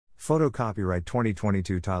Photo copyright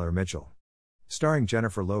 2022 Tyler Mitchell. Starring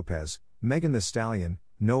Jennifer Lopez, Megan Thee Stallion,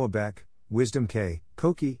 Noah Beck, Wisdom K,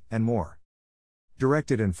 Koki, and more.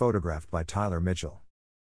 Directed and photographed by Tyler Mitchell.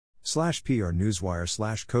 /PR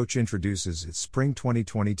Newswire /Coach introduces its Spring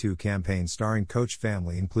 2022 campaign starring Coach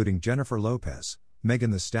family including Jennifer Lopez,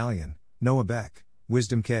 Megan Thee Stallion, Noah Beck,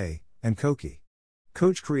 Wisdom K, and Koki.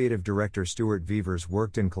 Coach creative director Stuart Vevers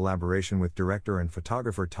worked in collaboration with director and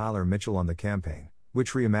photographer Tyler Mitchell on the campaign,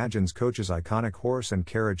 which reimagines Coach's iconic horse and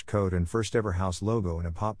carriage coat and first-ever house logo in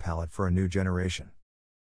a pop palette for a new generation.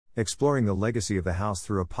 Exploring the legacy of the house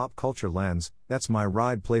through a pop culture lens, That's My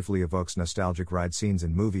Ride playfully evokes nostalgic ride scenes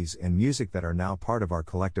in movies and music that are now part of our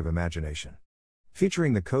collective imagination.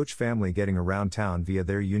 Featuring the Coach family getting around town via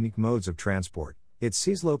their unique modes of transport, it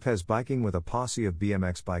sees Lopez biking with a posse of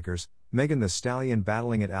BMX bikers, Megan Thee Stallion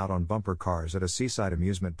battling it out on bumper cars at a seaside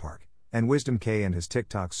amusement park, and Wisdom K and his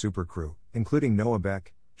TikTok super crew, including Noah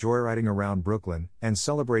Beck, joyriding around Brooklyn, and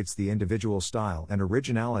celebrates the individual style and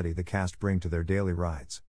originality the cast bring to their daily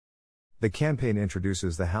rides. The campaign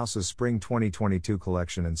introduces the house's Spring 2022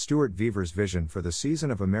 collection and Stuart Vevers' vision for the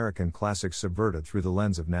season of American classics subverted through the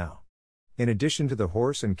lens of now. In addition to the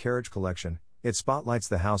horse and carriage collection, it spotlights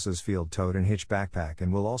the house's field tote and hitch backpack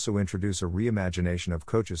and will also introduce a reimagination of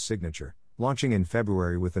Coach's signature, launching in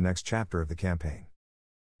February with the next chapter of the campaign.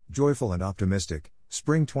 Joyful and optimistic,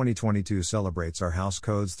 Spring 2022 celebrates our house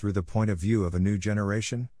codes through the point of view of a new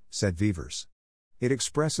generation, said Vevers. It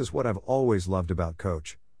expresses what I've always loved about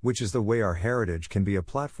Coach, which is the way our heritage can be a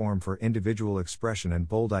platform for individual expression and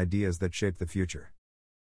bold ideas that shape the future.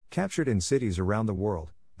 Captured in cities around the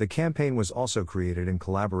world, the campaign was also created in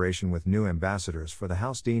collaboration with new ambassadors for the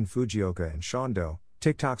house Dean Fujioka and Sean Doe,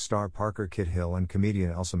 TikTok star Parker Kit Hill and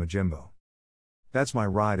comedian Elsa Majimbo. That's My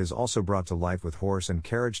Ride is also brought to life with horse and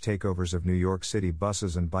carriage takeovers of New York City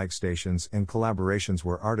buses and bike stations and collaborations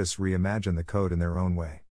where artists reimagine the code in their own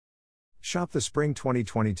way. Shop the Spring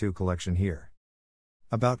 2022 collection here.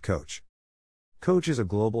 About Coach. Coach is a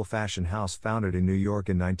global fashion house founded in New York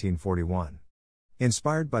in 1941.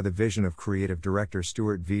 Inspired by the vision of creative director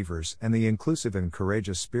Stuart Vevers and the inclusive and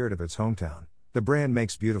courageous spirit of its hometown, the brand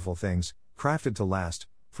makes beautiful things, crafted to last,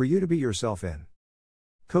 for you to be yourself in.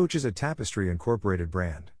 Coach is a Tapestry Incorporated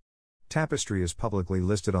brand. Tapestry is publicly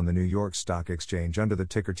listed on the New York Stock Exchange under the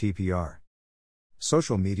ticker TPR.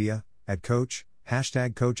 Social media, @Coach,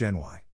 #CoachNY.